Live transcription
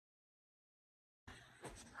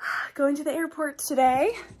going to the airport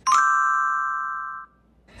today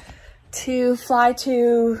to fly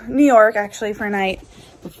to New York actually for a night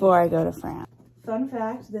before I go to France. Fun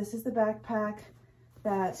fact, this is the backpack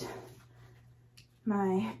that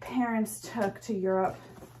my parents took to Europe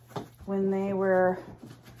when they were,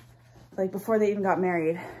 like, before they even got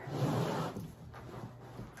married.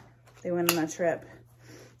 They went on a trip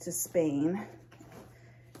to Spain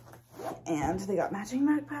and they got matching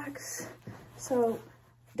backpacks. So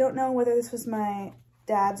don't know whether this was my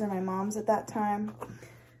dad's or my mom's at that time,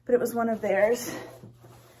 but it was one of theirs.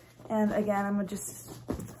 And again, I'm just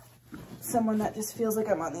someone that just feels like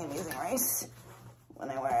I'm on The Amazing Race when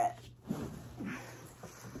I wear it.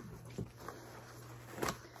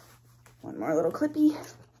 One more little clippy.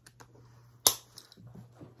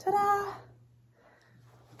 Ta-da!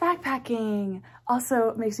 Backpacking.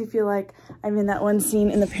 Also makes me feel like I'm in that one scene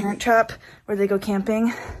in The Parent Trap where they go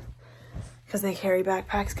camping because they carry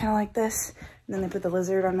backpacks kind of like this, and then they put the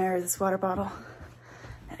lizard on there with this water bottle.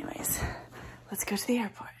 Anyways, let's go to the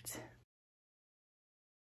airport.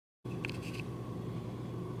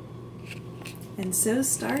 And so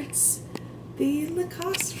starts the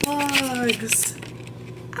Lacoste vlogs.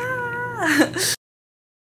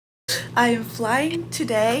 I am flying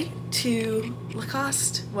today to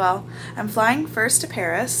Lacoste. Well, I'm flying first to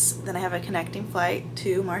Paris, then I have a connecting flight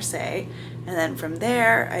to Marseille, and then from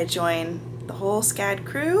there I join the whole SCAD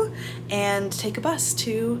crew and take a bus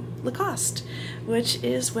to Lacoste, which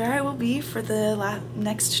is where I will be for the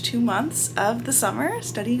next 2 months of the summer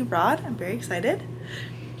studying abroad. I'm very excited.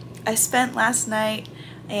 I spent last night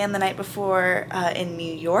and the night before in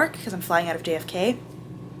New York because I'm flying out of JFK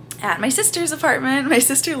at my sister's apartment. My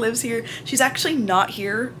sister lives here. She's actually not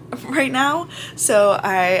here right now, so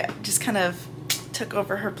I just kind of took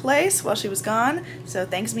over her place while she was gone. So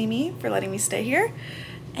thanks, Mimi, for letting me stay here.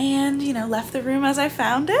 And, you know, left the room as I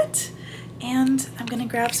found it. And I'm gonna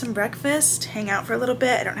grab some breakfast, hang out for a little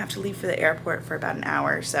bit. I don't have to leave for the airport for about an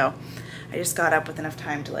hour, so I just got up with enough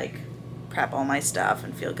time to like prep all my stuff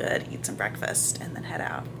and feel good, eat some breakfast, and then head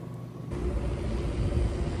out.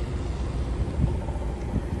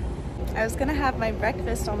 I was gonna have my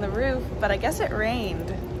breakfast on the roof, but I guess it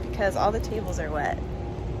rained because all the tables are wet.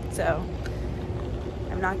 So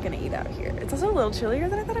I'm not gonna eat out here. It's also a little chillier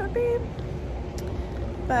than I thought it would be.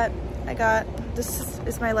 But I got, this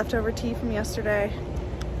is my leftover tea from yesterday.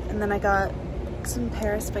 And then I got some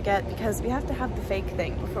Paris baguette because we have to have the fake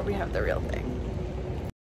thing before we have the real thing.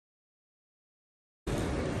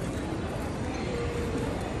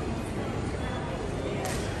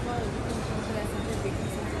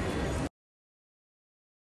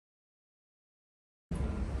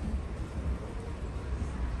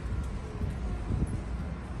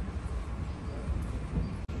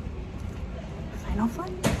 Final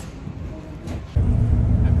flight.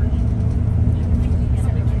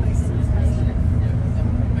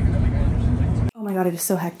 Oh my god, it is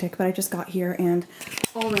so hectic, but I just got here and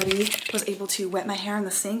already was able to wet my hair in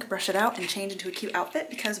the sink, brush it out, and change into a cute outfit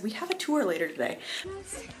because we have a tour later today.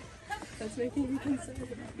 That's making me concerned.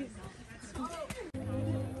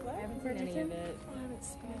 I haven't heard any of it.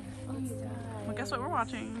 Well, guess what we're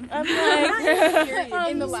watching? I'm like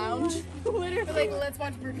in the lounge. Literally, like, let's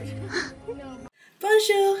watch Burger King. No.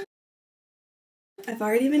 Bonjour! I've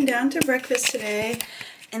already been down to breakfast today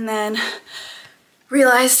and then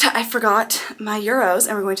realized I forgot my euros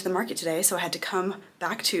and we're going to the market today, so I had to come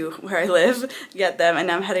back to where I live, get them, and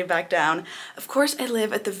now I'm heading back down. Of course, I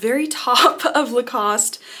live at the very top of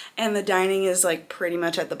Lacoste and the dining is like pretty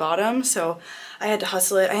much at the bottom, so I had to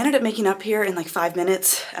hustle it. I ended up making up here in like 5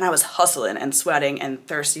 minutes and I was hustling and sweating and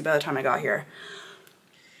thirsty by the time I got here.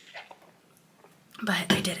 But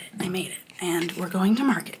I did it, I made it. And we're going to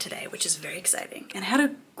market today, which is very exciting. And I had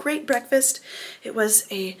a great breakfast. It was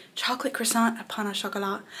a chocolate croissant, a pain au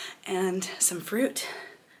chocolat, and some fruit.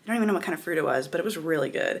 I don't even know what kind of fruit it was, but it was really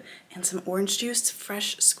good. And some orange juice,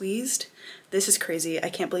 fresh squeezed. This is crazy. I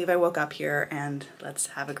can't believe I woke up here, and let's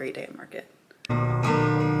have a great day at market. Now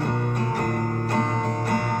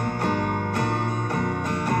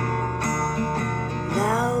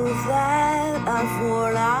that I've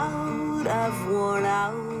worn out the world.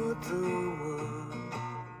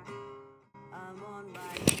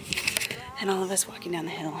 And all of us walking down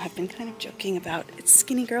the hill have been kind of joking about it's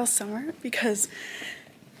skinny girl summer because,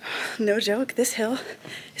 no joke, this hill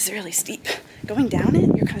is really steep. Going down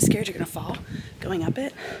it, you're kind of scared you're gonna fall. Going up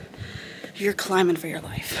it, you're climbing for your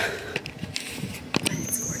life. But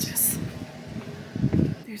it's gorgeous.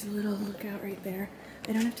 There's a little lookout right there.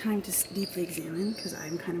 I don't have time to deeply examine because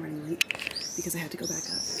I'm kind of running late because I had to go back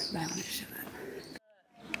up, but I wanted to show that.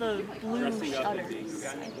 the blue shutters.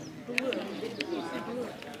 Blue.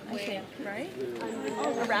 I think, right?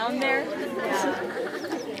 Oh, around there?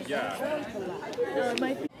 Yeah. It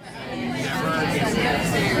might be.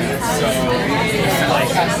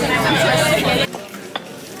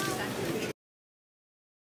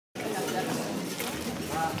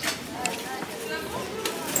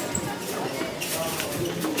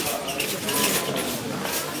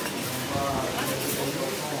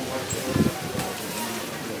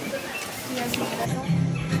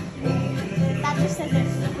 That just says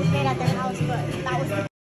it was made at their house, but that was.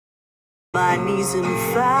 My knees in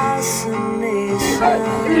fascination,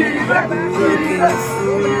 looking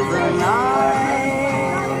through the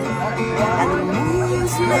night, and the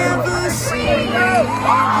moon's never seen me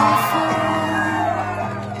before,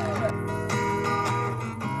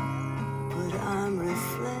 but I'm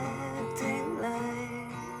reflecting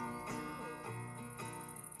light.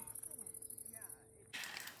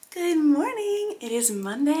 Good morning! It is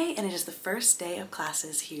Monday and it is the first day of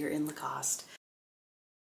classes here in Lacoste.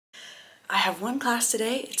 I have one class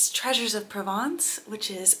today. It's Treasures of Provence, which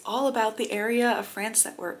is all about the area of France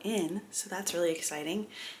that we're in, so that's really exciting.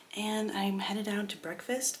 And I'm headed down to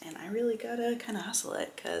breakfast and I really gotta kind of hustle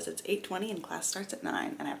it because it's 8:20 and class starts at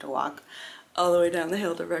 9 and I have to walk all the way down the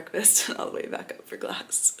hill to breakfast and all the way back up for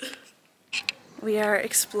class. We are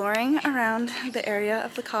exploring around the area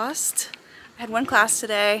of Lacoste. I had one class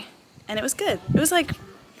today and it was good. It was like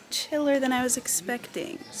chiller than I was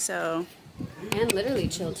expecting, so. And literally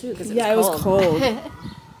chill too, because it was cold.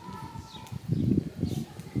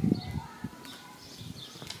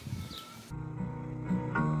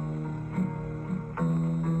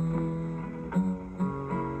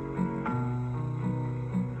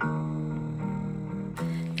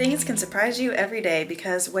 Things can surprise you every day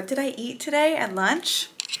because what did I eat today at lunch?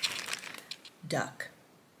 Duck.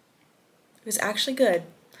 It was actually good,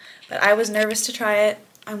 but I was nervous to try it.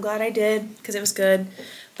 I'm glad I did because it was good,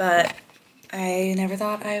 but I never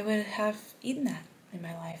thought I would have eaten that in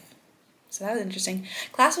my life. So that was interesting.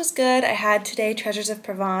 Class was good. I had today Treasures of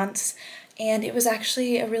Provence, and it was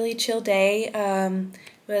actually a really chill day.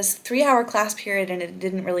 It was a 3-hour class period, and it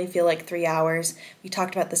didn't really feel like 3 hours. We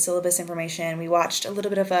talked about the syllabus information. We watched a little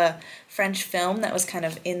bit of a French film that was kind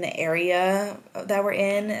of in the area that we're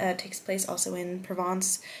in. It takes place also in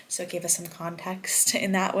Provence, so it gave us some context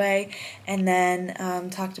in that way. And then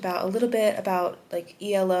talked about a little bit about like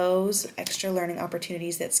ELOs, extra learning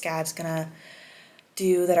opportunities that SCAD's gonna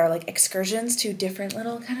do that are like excursions to different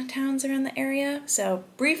little kind of towns around the area. So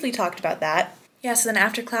briefly talked about that. Yeah, so then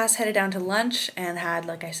after class headed down to lunch and had,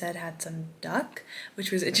 like I said, had some duck, which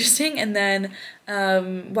was interesting, and then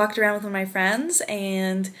walked around with one of my friends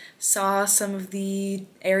and saw some of the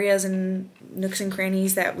areas and nooks and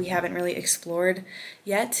crannies that we haven't really explored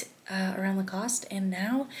yet around Lacoste, and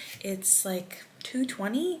now it's like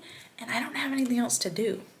 2:20 and I don't have anything else to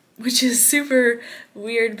do, which is super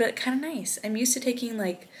weird but kind of nice. I'm used to taking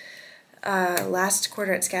like last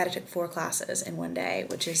quarter at SCAD I took 4 classes in one day,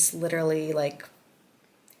 which is literally like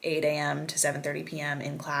 8 a.m. to 7:30 p.m.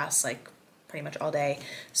 in class, like pretty much all day.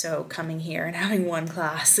 So coming here and having one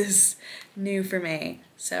class is new for me.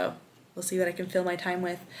 So we'll see what I can fill my time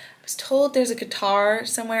with. I was told there's a guitar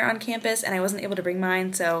somewhere on campus and I wasn't able to bring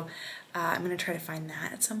mine, so I'm gonna try to find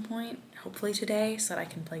that at some point, hopefully today, so that I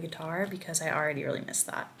can play guitar because I already really missed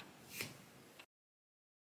that.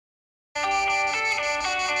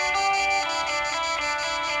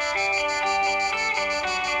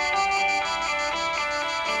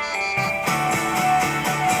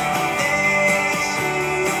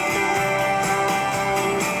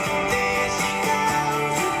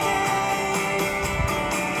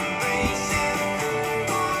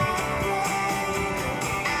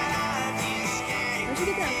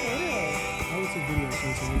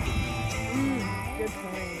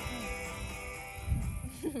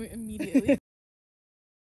 Immediately.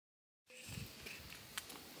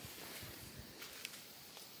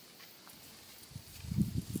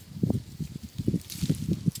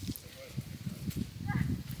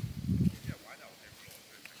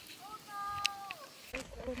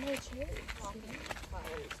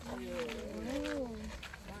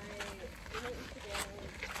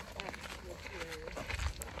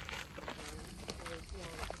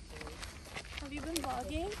 Have you been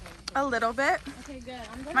vlogging? A little bit. Okay, good.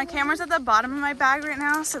 My camera's at the bottom of my bag right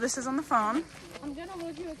now, so this is on the phone. I'm gonna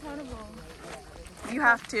hold you accountable. You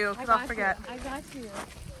have to, because I'll forget. I got you.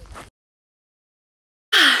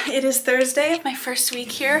 It is Thursday of my first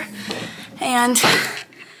week here, and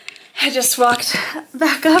I just walked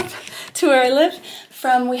back up to where I live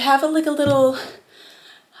from. We have like a little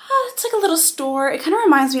It's like a little store. It kind of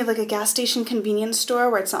reminds me of like a gas station convenience store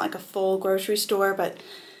where it's not like a full grocery store, but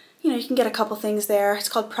you know, you can get a couple things there. It's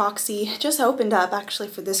called Proxy. It just opened up actually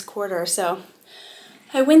for this quarter, so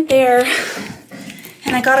I went there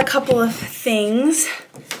and I got a couple of things.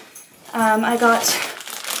 I got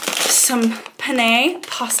some penne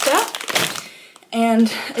pasta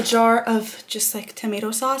and a jar of just like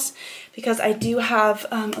tomato sauce because I do have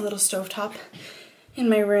a little stovetop in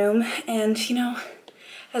my room, and you know,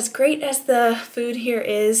 as great as the food here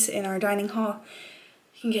is in our dining hall,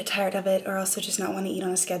 you can get tired of it or also just not want to eat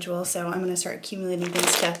on a schedule, so I'm gonna start accumulating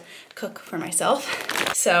things to cook for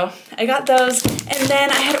myself. So I got those, and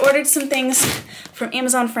then I had ordered some things from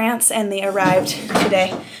Amazon France and they arrived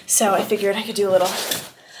today, so I figured I could do a little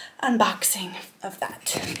unboxing of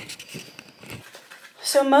that.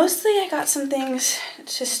 So mostly I got some things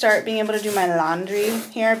to start being able to do my laundry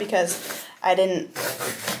here because I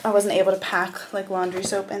wasn't able to pack like laundry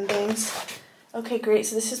soap and things. Okay, great,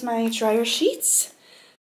 so this is my dryer sheets.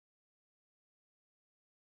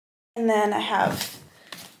 And then I have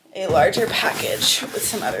a larger package with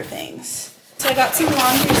some other things. So I got some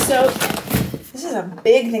laundry soap. This is a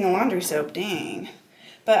big thing of laundry soap, dang.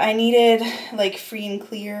 But I needed like free and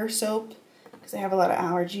clear soap because I have a lot of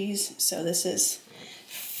allergies. So this is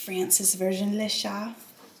France's version Le Chat,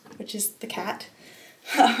 which is the cat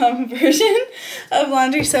version of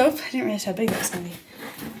laundry soap. I didn't realize how big that was going to be.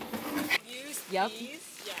 Yep.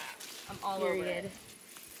 Yeah. I'm all over it.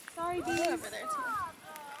 Sorry, Dee. Over there too.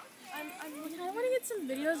 I want to get some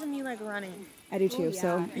videos of me like running. I do too,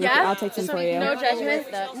 so Yeah? I'll take some for you. No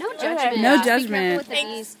judgment. No judgment. No Be judgment. careful with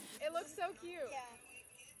the ease. It looks so cute.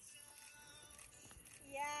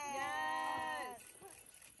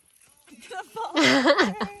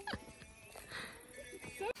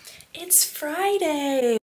 It's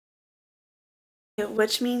Friday,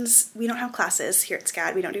 which means we don't have classes here at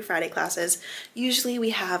SCAD. We don't do Friday classes. Usually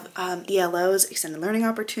we have ELOs, extended learning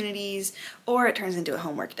opportunities, or it turns into a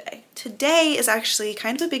homework day. Today is actually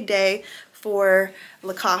kind of a big day for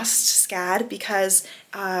Lacoste SCAD because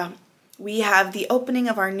we have the opening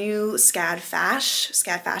of our new SCAD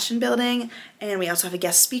Fashion building, and we also have a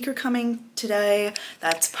guest speaker coming today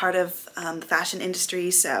that's part of the fashion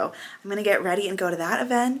industry. So I'm gonna get ready and go to that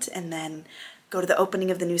event and then go to the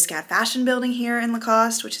opening of the new SCAD Fashion building here in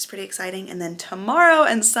Lacoste, which is pretty exciting. And then tomorrow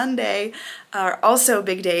and Sunday are also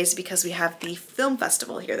big days because we have the film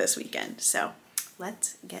festival here this weekend. So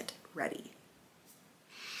let's get ready.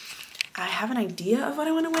 I have an idea of what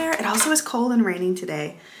I want to wear. It also is cold and raining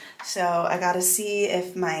today, so I gotta see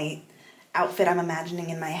if my outfit I'm imagining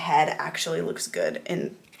in my head actually looks good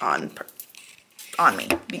on me,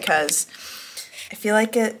 because I feel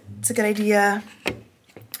like it's a good idea,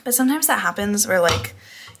 but sometimes that happens where like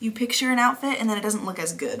you picture an outfit and then it doesn't look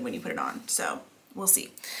as good when you put it on, so we'll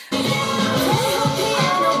see.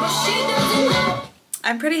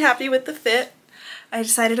 I'm pretty happy with the fit. I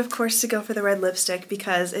decided, of course, to go for the red lipstick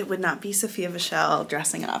because it would not be Sophia Vachel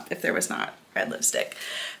dressing up if there was not red lipstick.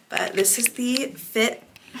 But this is the fit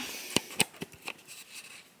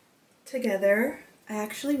together. I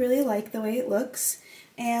actually really like the way it looks.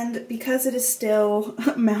 And because it is still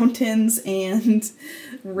mountains and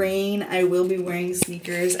rain, I will be wearing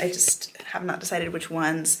sneakers. I just have not decided which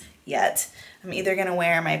ones yet. I'm either gonna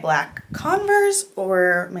wear my black Converse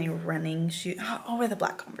or my running shoe. I'll wear the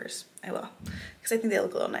black Converse, I will, because I think they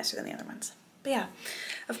look a little nicer than the other ones. But yeah,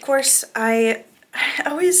 of course, I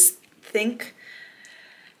always think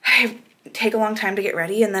I take a long time to get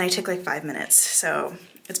ready and then I take like 5 minutes. So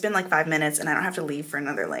it's been like 5 minutes and I don't have to leave for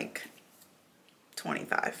another like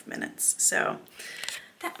 25 minutes. So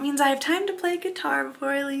that means I have time to play guitar before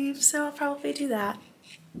I leave, so I'll probably do that.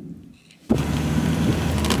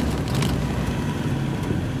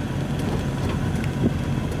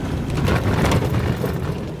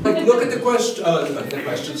 Like, look at the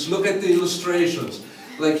questions, look at the illustrations.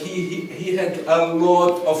 Like he had a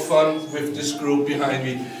lot of fun with this group behind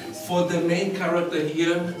me. For the main character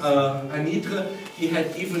here, Anitra, he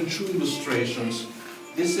had even true illustrations.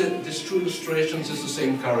 This true illustrations is the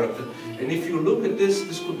same character. And if you look at this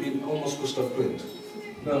could be almost Gustav Klimt.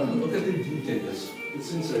 Now, look at the details.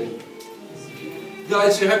 It's insane.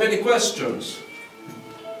 Guys, you have any questions?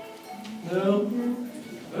 No?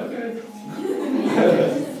 Okay.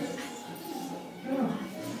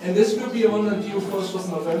 And this will be on until 1st of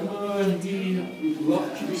November. He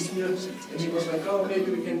loved to be here, and he was like, oh, maybe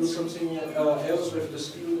we can do something else with the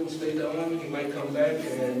students later on. He might come back,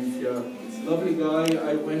 and yeah, lovely guy.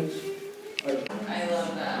 I love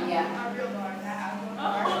that. Yeah.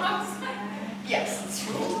 Yes, it's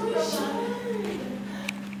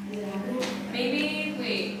Maybe,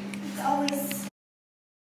 wait. It's always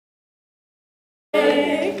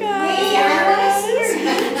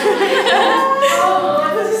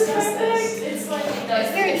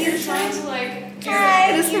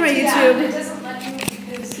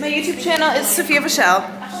YouTube. My YouTube channel is Sophia Michelle.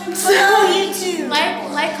 YouTube.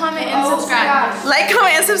 Like, comment, and subscribe. Like,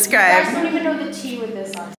 comment, and subscribe. I don't even know the T with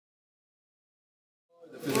this on.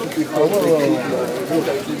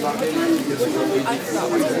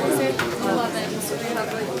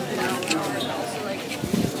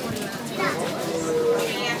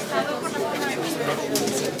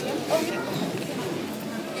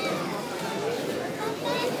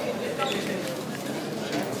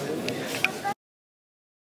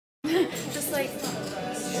 Just like,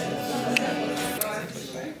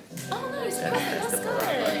 oh nice, that's good.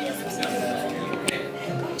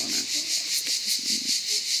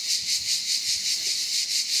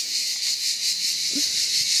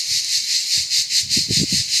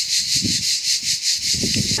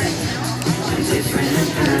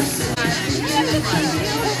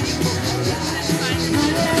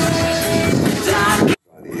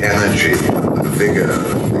 The energy, the vigor,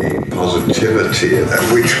 the positivity,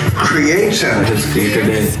 which creates It has created a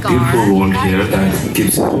beautiful world here that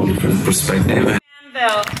gives a whole different perspective.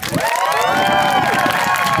 No,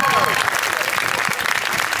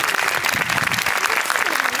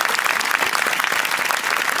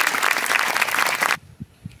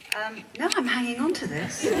 I'm hanging on to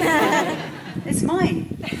this. It's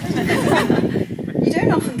mine. You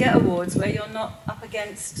don't often get awards where you're not up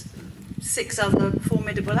against 6 other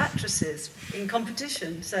formidable actresses in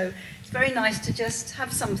competition, so it's very nice to just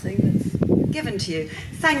have something that's given to you.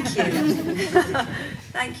 Thank you.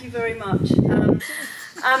 Thank you very much.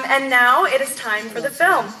 And now it is time for the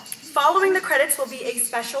film. Following the credits will be a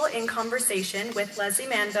special In Conversation with Leslie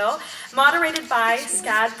Manville, moderated by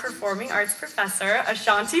SCAD Performing Arts Professor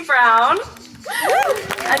Ashanti Brown.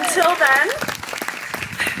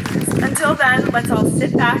 Until then, let's all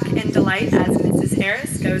sit back and delight as Mrs.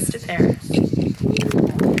 Harris goes to Paris.